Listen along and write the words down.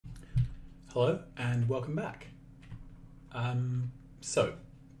Hello and welcome back. So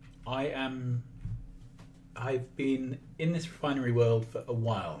I've been in this refinery world for a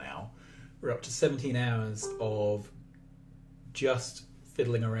while now. We're up to 17 hours of just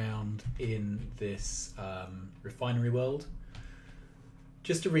fiddling around in this refinery world.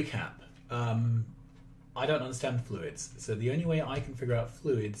 Just to recap, I don't understand fluids, so the only way I can figure out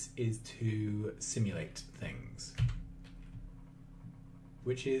fluids is to simulate things,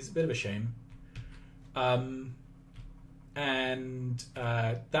 which is a bit of a shame.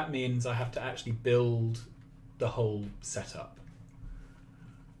 That means I have to actually build the whole setup.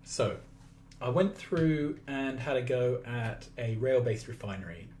 So I went through and had a go at a rail-based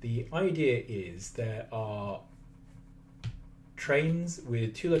refinery. The idea is there are trains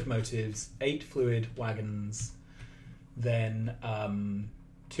with 2 locomotives, 8 fluid wagons, then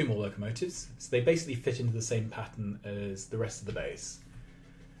 2 more locomotives. So they basically fit into the same pattern as the rest of the base.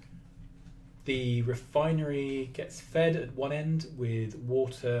 The refinery gets fed at one end with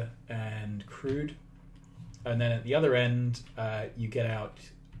water and crude, and then at the other end you get out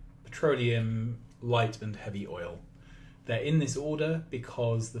petroleum, light and heavy oil. They're in this order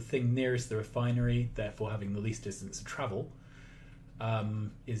because the thing nearest the refinery, therefore having the least distance to travel,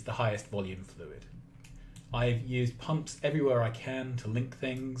 is the highest volume fluid. I've used pumps everywhere I can to link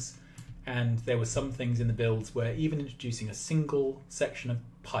things, and there were some things in the builds where even introducing a single section of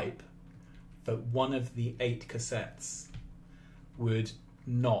pipe for one of the 8 cassettes would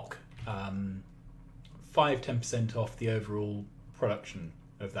knock 5-10% off the overall production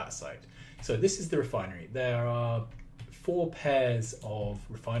of that site. So this is the refinery. There are 4 pairs of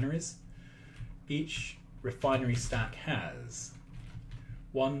refineries. Each refinery stack has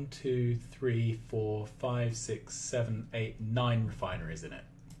 1, 2, 3, 4, 5, 6, 7, 8, 9 refineries in it.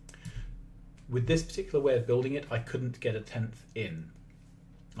 With this particular way of building it, I couldn't get a 10th in.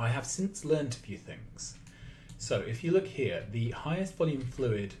 I have since learned a few things. So if you look here, the highest volume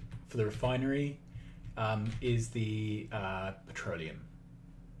fluid for the refinery is the petroleum.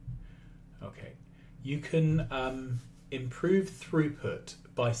 Okay, you can improve throughput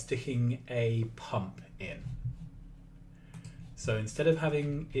by sticking a pump in. So instead of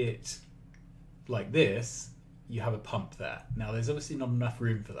having it like this, you have a pump there. Now there's obviously not enough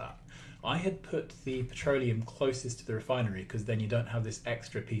room for that. I had put the petroleum closest to the refinery because then you don't have this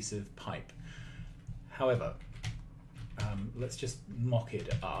extra piece of pipe. However, let's just mock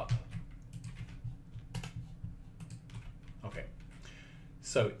it up. Okay,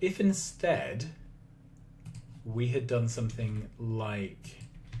 so if instead we had done something like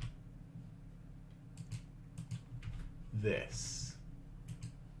this.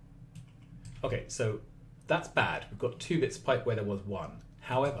 Okay, so that's bad. We've got 2 bits of pipe where there was 1.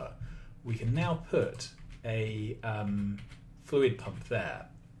 However, we can now put a fluid pump there.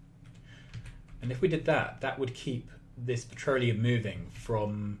 And if we did that, that would keep this petroleum moving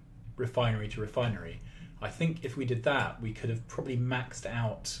from refinery to refinery. I think if we did that, we could have probably maxed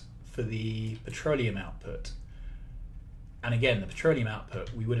out for the petroleum output. And again, the petroleum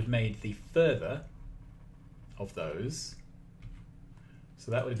output, we would have made the further of those. So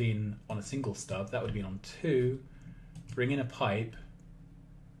that would have been on a single stub, that would have been on 2, bring in a pipe,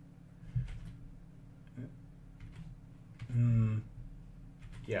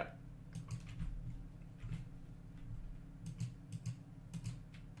 yeah.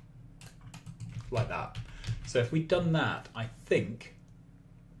 Like that. So if we'd done that, I think,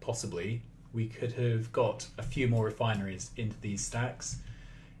 possibly, we could have got a few more refineries into these stacks,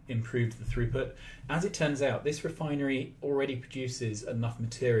 improved the throughput. As it turns out, this refinery already produces enough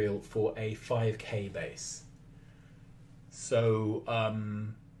material for a 5K base. So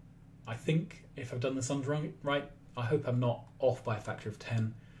I think if I've done the sums right, I hope I'm not off by a factor of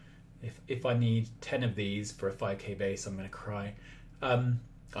 10. If I need 10 of these for a 5K base, I'm going to cry.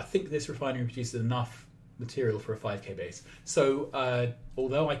 I think this refinery produces enough material for a 5K base. So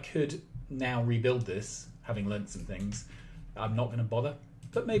although I could now rebuild this, having learnt some things, I'm not going to bother.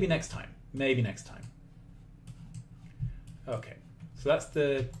 But maybe next time. Maybe next time. Okay, so that's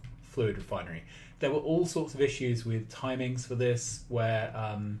the fluid refinery. There were all sorts of issues with timings for this, where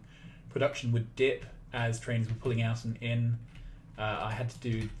production would dip as trains were pulling out and in. I had to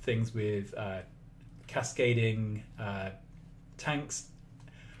do things with cascading tanks.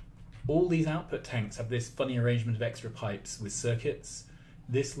 All these output tanks have this funny arrangement of extra pipes with circuits.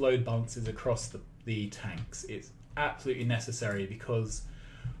 This load balances across the tanks. It's absolutely necessary because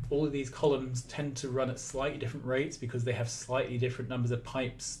all of these columns tend to run at slightly different rates because they have slightly different numbers of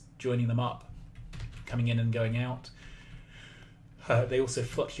pipes joining them up, coming in and going out. They also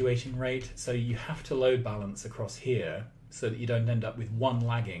fluctuate in rate, so you have to load balance across here so that you don't end up with one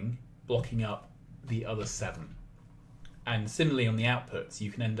lagging blocking up the other 7. And similarly on the outputs,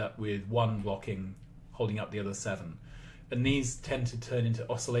 you can end up with one blocking, holding up the other 7. And these tend to turn into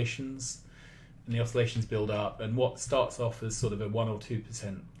oscillations, and the oscillations build up, and what starts off as sort of a 1 or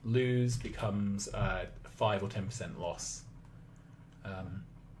 2% lose becomes a 5 or 10% loss.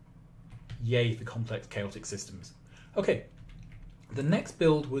 Yay for complex chaotic systems. Okay, the next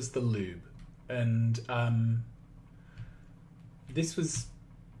build was the lube, and this was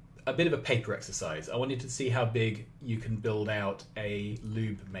a bit of a paper exercise. I wanted to see how big you can build out a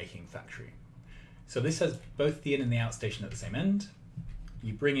lube making factory. So this has both the in and the out station at the same end.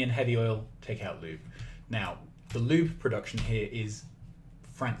 You bring in heavy oil, take out lube. Now, the lube production here is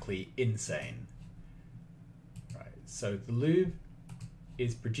frankly insane. Right, so the lube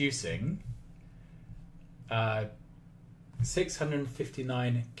is producing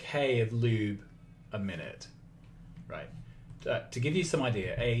 659k of lube a minute. Right. To give you some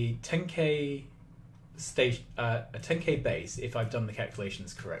idea, a 10k station, a 10k base, if I've done the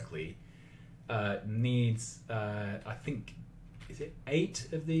calculations correctly, needs I think, is it 8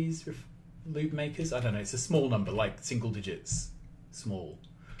 of these lube makers? I don't know. It's a small number, like single digits, small.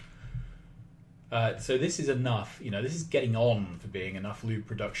 So this is enough. You know, this is getting on for being enough lube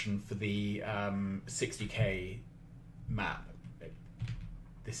production for the 60k map.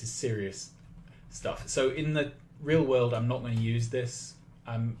 This is serious stuff. So in the real world, I'm not going to use this.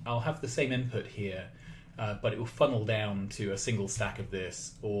 I'll have the same input here, but it will funnel down to a single stack of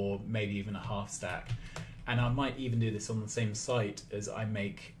this, or maybe even a half stack. And I might even do this on the same site as I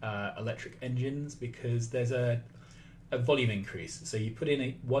make electric engines, because there's a volume increase. So you put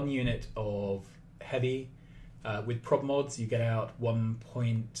in 1 unit of heavy. With prob mods, you get out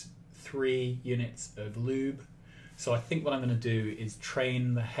 1.3 units of lube. So I think what I'm going to do is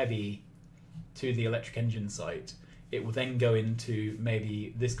train the heavy to the electric engine site. It will then go into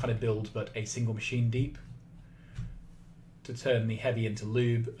maybe this kind of build, but a single machine deep, to turn the heavy into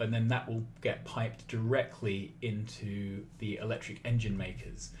lube, and then that will get piped directly into the electric engine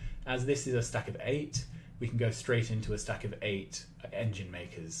makers. As this is a stack of 8, we can go straight into a stack of 8 engine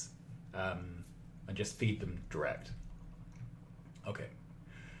makers and just feed them direct. Okay,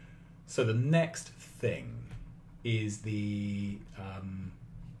 so the next thing is the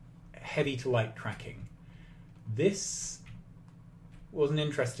heavy to light tracking. This was an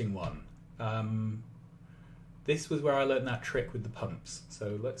interesting one. This was where I learned that trick with the pumps.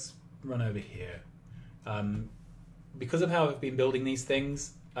 So let's run over here. Because of how I've been building these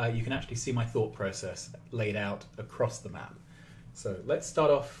things, you can actually see my thought process laid out across the map. So let's start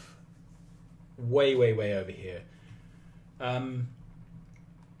off way over here.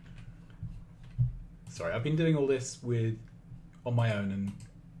 Sorry, I've been doing all this on my own, and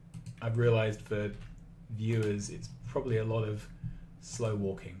I've realized for viewers it's probably a lot of slow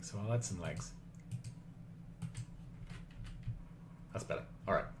walking, so I'll add some legs. That's better.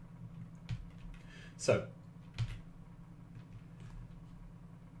 All right. So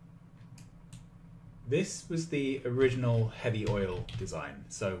this was the original heavy oil design.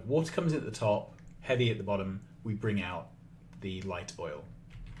 So water comes in at the top, heavy at the bottom. We bring out the light oil.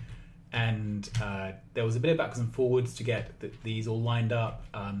 And there was a bit of backwards and forwards to get these all lined up.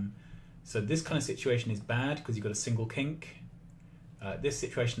 So this kind of situation is bad because you've got a single kink. This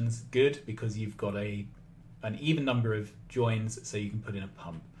situation's good because you've got an even number of joins, so you can put in a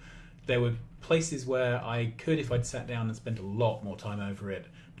pump. There were places where I could, if I'd sat down and spent a lot more time over it,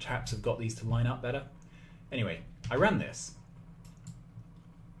 perhaps have got these to line up better. Anyway, I ran this,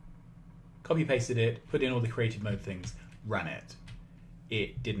 copy pasted it, put in all the creative mode things, ran it.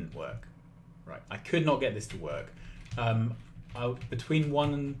 It didn't work. Right, I could not get this to work. Between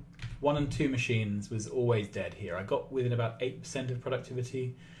one and two machines was always dead here. I got within about 8% of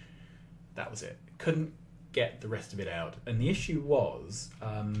productivity. That was it. Couldn't get the rest of it out. And the issue was,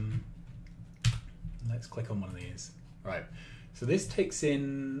 let's click on one of these. Right, so this takes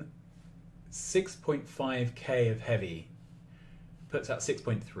in 6.5k of heavy, puts out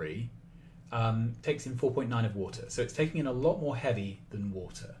 6.3, takes in 4.9 of water. So it's taking in a lot more heavy than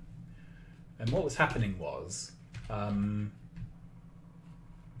water. And what was happening was,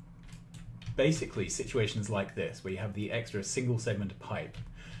 basically situations like this, where you have the extra single segment of pipe,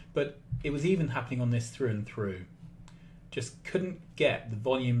 but it was even happening on this through and through. Just couldn't get the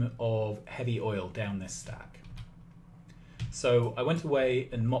volume of heavy oil down this stack. So I went away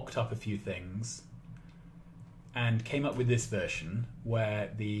and mocked up a few things and came up with this version where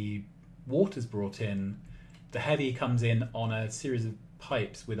the water's brought in, the heavy comes in on a series of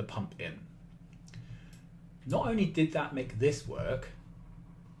pipes with a pump in. Not only did that make this work,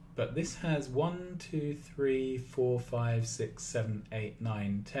 but this has 1, 2, 3, 4, 5, 6, 7, 8,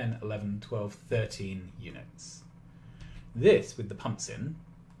 9, 10, 11, 12, 13 units. This, with the pumps in,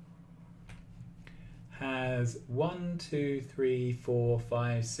 has 1, 2, 3, 4,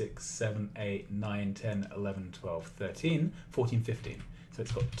 5, 6, 7, 8, 9, 10, 11, 12, 13, 14, 15. So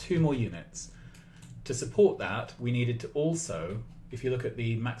it's got 2 more units. To support that, we needed to also, if you look at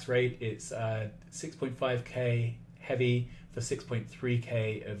the max rate, it's 6.5k heavy for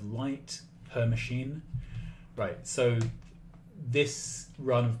 6.3k of light per machine. Right, so this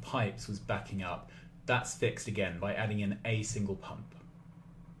run of pipes was backing up. That's fixed again by adding in a single pump.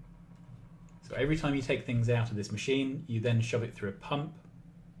 So every time you take things out of this machine, you then shove it through a pump,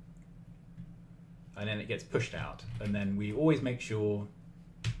 and then it gets pushed out. And then we always make sure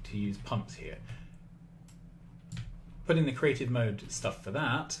to use pumps here. Put in the creative mode stuff for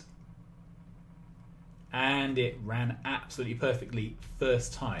that, and it ran absolutely perfectly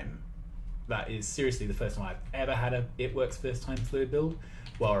first time. That is seriously the first time I've ever had a it works first time fluid build.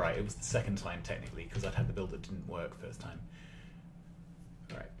 Well, right, it was the second time technically, because I'd had the build that didn't work first time.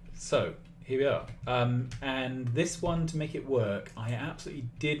 All right, so here we are. And this one, to make it work, I absolutely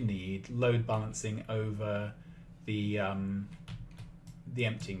did need load balancing over the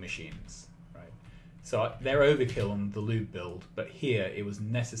emptying machines. So they're overkill on the lube build, but here it was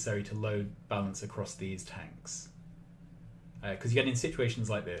necessary to load balance across these tanks. Because you get in situations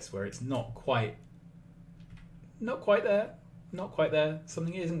like this where it's not quite there,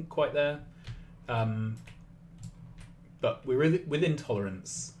 something isn't quite there, but we're within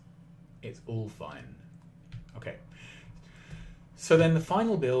tolerance, it's all fine. Okay, so then the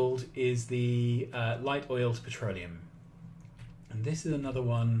final build is the light oil to petroleum. And this is another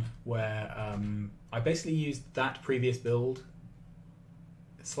one where I basically used that previous build,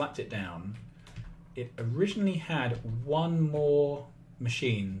 slapped it down. It originally had one more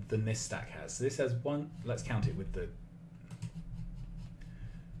machine than this stack has. So this has one, let's count it with the,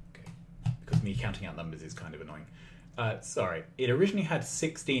 okay, because me counting out numbers is kind of annoying. Sorry, it originally had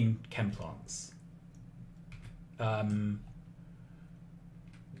 16 chem plants.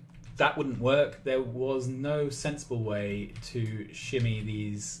 That wouldn't work. There was no sensible way to shimmy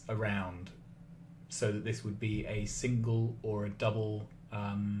these around so that this would be a single or a double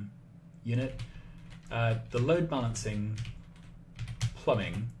unit. The load balancing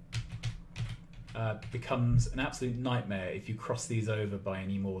plumbing becomes an absolute nightmare if you cross these over by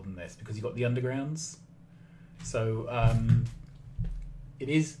any more than this, because you've got the undergrounds. So it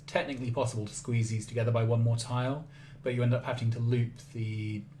is technically possible to squeeze these together by one more tile, but you end up having to loop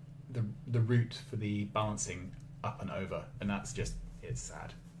the route for the balancing up and over, and that's just, it's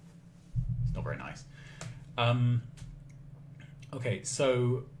sad. It's not very nice. Okay,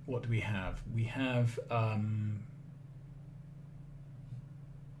 so what do we have? We have,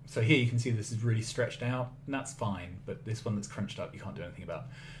 so here you can see this is really stretched out, and that's fine, but this one that's crunched up you can't do anything about.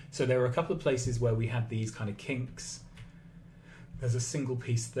 So there were a couple of places where we had these kind of kinks. There's a single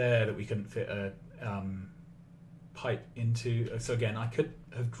piece there that we couldn't fit a pipe into. So again, I could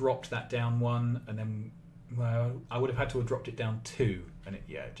have dropped that down one, and then, well, I would have had to have dropped it down 2, and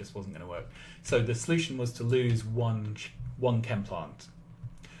it just wasn't going to work. So the solution was to lose one chem plant.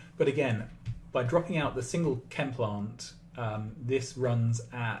 But again, by dropping out the single chem plant, this runs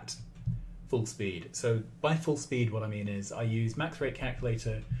at full speed. So by full speed, what I mean is I use max rate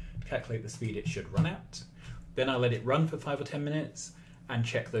calculator to calculate the speed it should run at. Then I let it run for 5 or 10 minutes and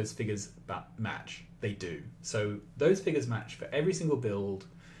check those figures match. They do. So those figures match for every single build,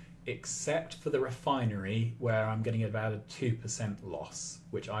 except for the refinery, where I'm getting about a 2% loss,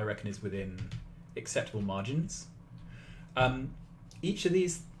 which I reckon is within acceptable margins. Each of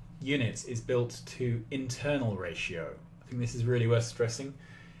these units is built to internal ratio. I think this is really worth stressing.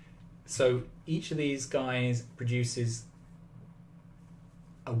 So each of these guys produces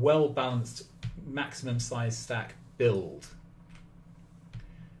a well-balanced maximum size stack build.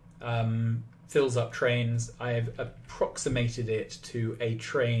 Fills up trains. I have approximated it to a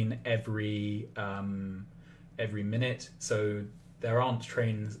train every minute, so there aren't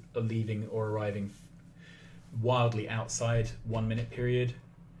trains leaving or arriving wildly outside 1 minute period.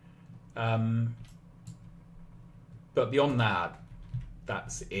 But beyond that,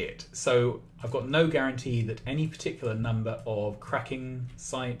 that's it. So I've got no guarantee that any particular number of cracking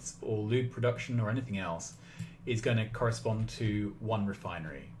sites or lube production or anything else is going to correspond to one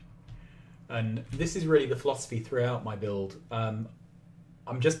refinery. And this is really the philosophy throughout my build. I'm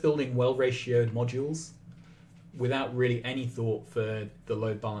just building well-ratioed modules without really any thought for the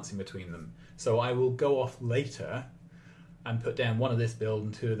load balancing between them. So I will go off later and put down 1 of this build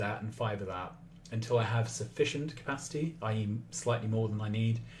and 2 of that and 5 of that, until I have sufficient capacity, i.e. slightly more than I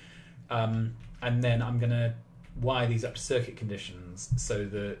need. And then I'm going to wire these up to circuit conditions so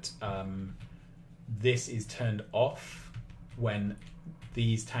that this is turned off when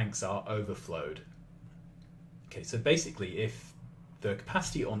these tanks are overflowed. Okay, so basically if the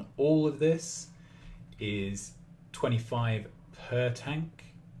capacity on all of this is 25 per tank,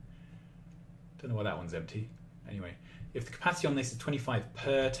 don't know why that one's empty. Anyway, if the capacity on this is 25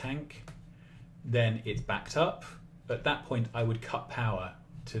 per tank, then it's backed up. At that point, I would cut power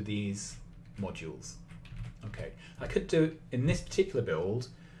to these modules. Okay, I could do, in this particular build,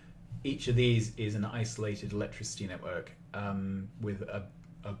 each of these is an isolated electricity network with a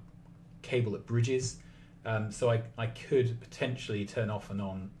cable that bridges. So I could potentially turn off and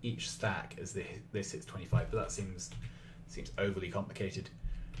on each stack as this hits 25, but that seems overly complicated.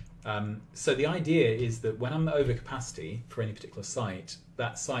 So the idea is that when I'm over capacity for any particular site,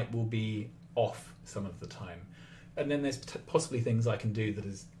 that site will be off some of the time. And then there's possibly things I can do that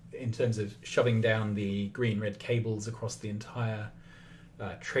is in terms of shoving down the green-red cables across the entire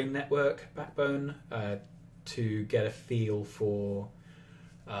train network backbone to get a feel for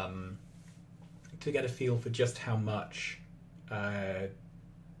just how much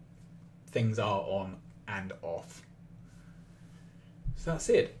things are on and off. So that's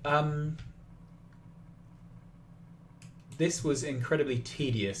it. This was incredibly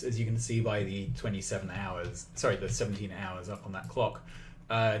tedious, as you can see by the 17 hours up on that clock.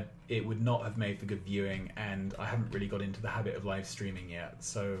 It would not have made for good viewing, and I haven't really got into the habit of live streaming yet,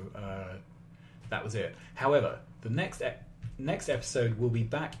 so that was it. However, the next episode will be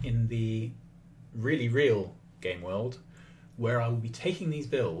back in the really real game world, where I will be taking these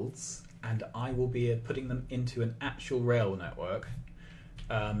builds and I will be putting them into an actual rail network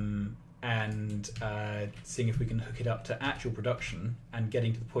and seeing if we can hook it up to actual production and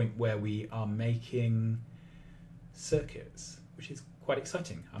getting to the point where we are making circuits, which is quite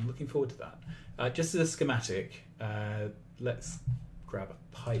exciting. I'm looking forward to that. Just as a schematic, let's grab a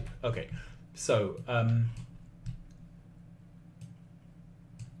pipe. Okay, so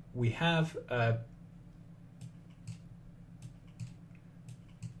we have a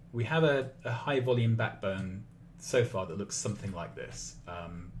high volume backbone so far that looks something like this.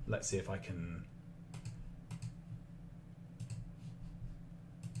 Let's see if I can.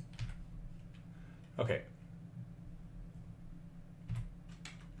 Okay.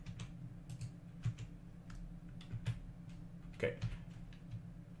 Okay.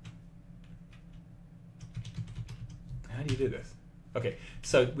 How do you do this? Okay,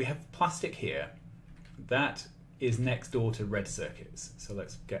 so we have plastic here. That is next door to red circuits. So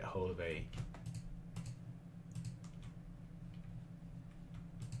let's get hold of a...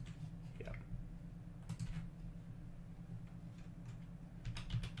 Yeah.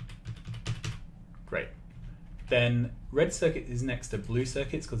 Great. Then red circuit is next to blue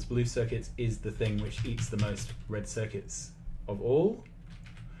circuits, because blue circuits is the thing which eats the most red circuits of all.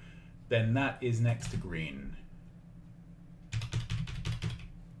 Then that is next to green.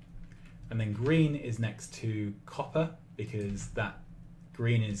 And then green is next to copper, because that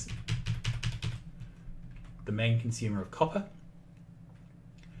green is the main consumer of copper.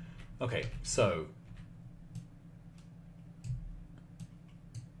 Okay, so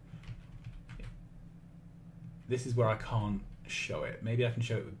this is where I can't show it. Maybe I can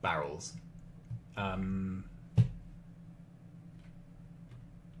show it with barrels.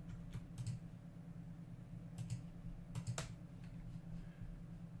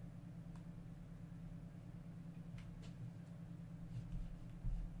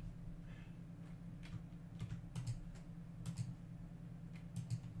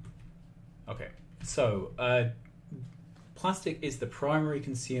 Okay, so plastic is the primary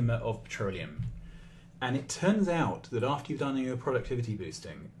consumer of petroleum. And it turns out that after you've done your productivity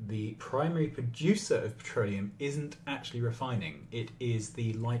boosting, the primary producer of petroleum isn't actually refining, it is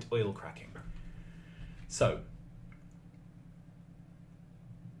the light oil cracking. So,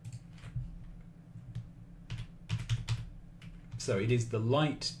 it is the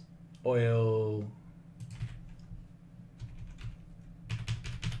light oil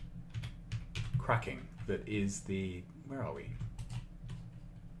cracking that is the, where are we?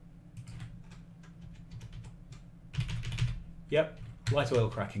 Yep, light oil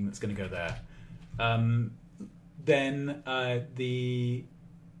cracking that's going to go there. Then the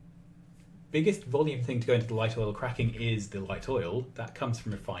biggest volume thing to go into the light oil cracking is the light oil. That comes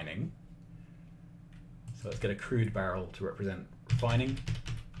from refining. So let's get a crude barrel to represent refining.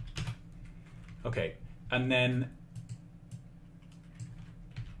 Okay, and then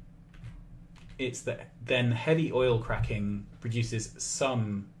it's that then heavy oil cracking produces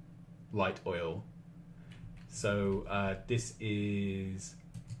some light oil. So this is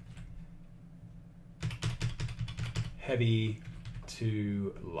heavy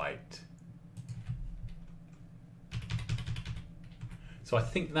to light. So I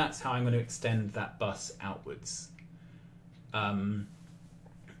think that's how I'm going to extend that bus outwards.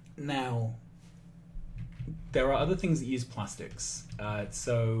 Now, there are other things that use plastics.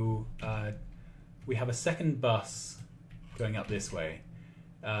 We have a second bus going up this way.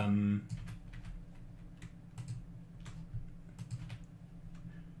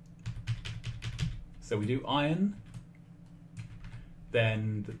 So we do iron,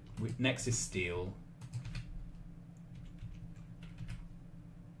 then next is steel.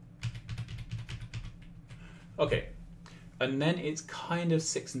 Okay, and then it's kind of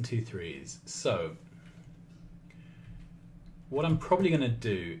 6 and 2 3s. So what I'm probably going to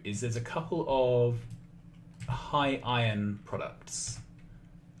do is there's a couple of high iron products.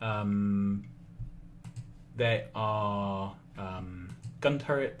 There are gun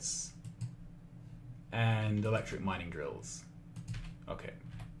turrets and electric mining drills. Okay.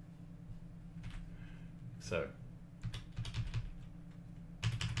 So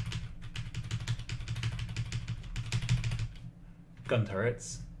gun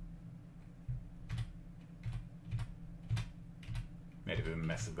turrets. Made a bit of a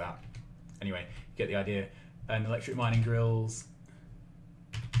mess of that. Anyway, you get the idea. And electric mining drills.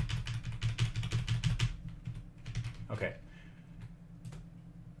 Okay.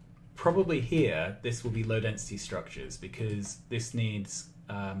 Probably here, this will be low density structures because this needs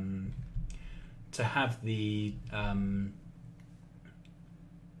to have the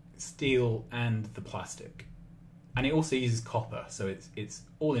steel and the plastic. And it also uses copper, so it's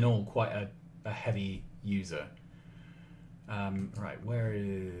all in all quite a heavy user. Right, where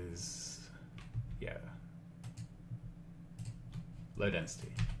is... yeah. Low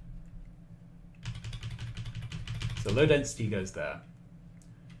density. So low density goes there.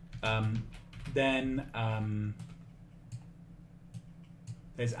 Then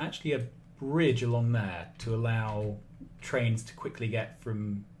there's actually a bridge along there to allow trains to quickly get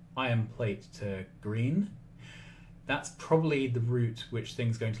from iron plate to green. That's probably the route which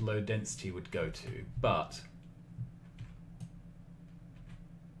things going to low density would go to, but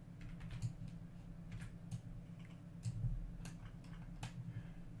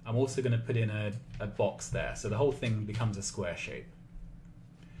I'm also going to put in a box there, so the whole thing becomes a square shape.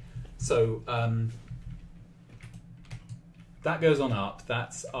 So that goes on up.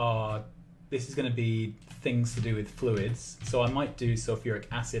 This is going to be things to do with fluids. So I might do sulfuric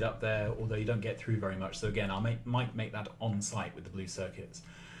acid up there, although you don't get through very much. So again, I might make that on site with the blue circuits.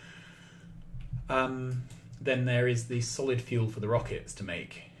 Then there is the solid fuel for the rockets to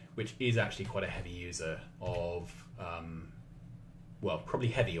make, which is actually quite a heavy user of, well, probably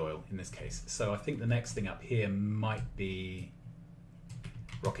heavy oil in this case. So I think the next thing up here might be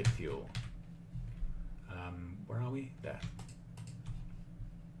rocket fuel. Where are we? There.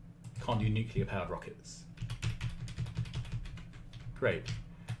 Can't do nuclear powered rockets. Great.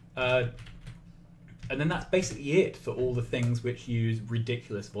 And then that's basically it for all the things which use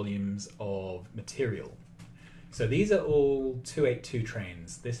ridiculous volumes of material. So these are all 282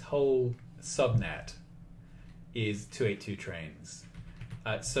 trains. This whole subnet is 282 trains.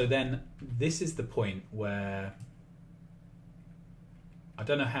 So then this is the point where I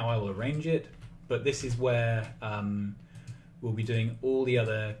don't know how I will arrange it, but this is where we'll be doing all the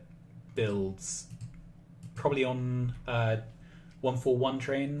other builds, probably on 141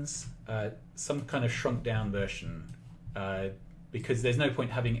 trains, some kind of shrunk down version, because there's no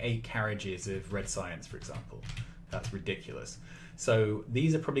point having 8 carriages of red science, for example. That's ridiculous. So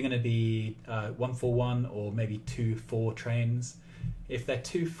these are probably going to be 141 or maybe 2-4 trains. If they're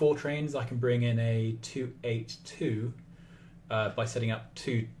 2-4 trains, I can bring in a 282 by setting up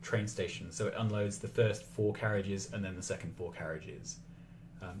 2 train stations. So it unloads the first 4 carriages and then the second 4 carriages.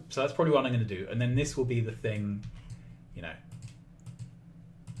 So that's probably what I'm going to do. And then this will be the thing, you know,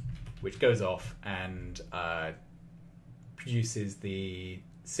 which goes off and produces the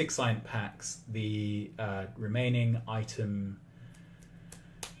 6 science packs, the remaining item.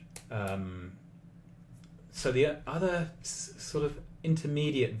 So the other sort of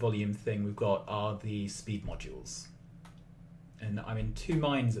intermediate volume thing we've got are the speed modules. And I'm in 2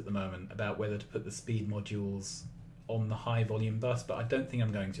 minds at the moment about whether to put the speed modules on the high volume bus, but I don't think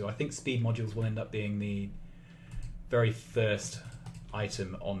I'm going to. I think speed modules will end up being the very first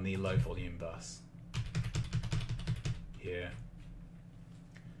item on the low volume bus here.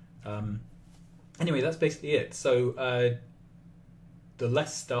 Anyway, that's basically it. So the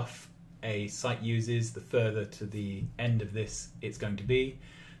less stuff a site uses, the further to the end of this it's going to be.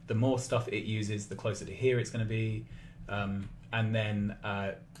 The more stuff it uses, the closer to here it's going to be. And then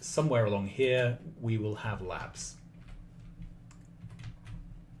somewhere along here, we will have labs.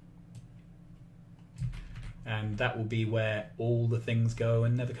 And that will be where all the things go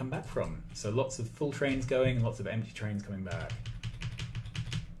and never come back from. So lots of full trains going and lots of empty trains coming back.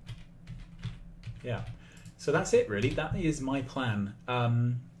 Yeah, so that's it really. That is my plan.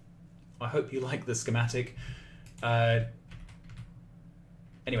 I hope you like the schematic.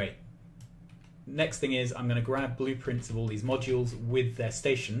 Anyway, next thing is I'm going to grab blueprints of all these modules with their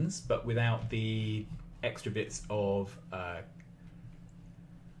stations, but without the extra bits of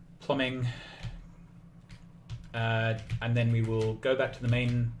plumbing. And then we will go back to the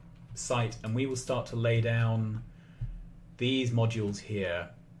main site and we will start to lay down these modules here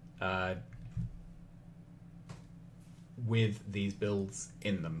with these builds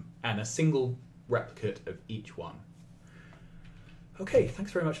in them and a single replicate of each one. Okay,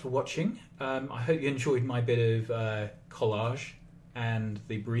 thanks very much for watching. I hope you enjoyed my bit of collage and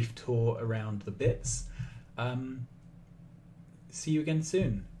the brief tour around the bits. See you again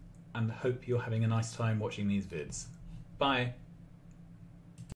soon, and hope you're having a nice time watching these vids. Bye!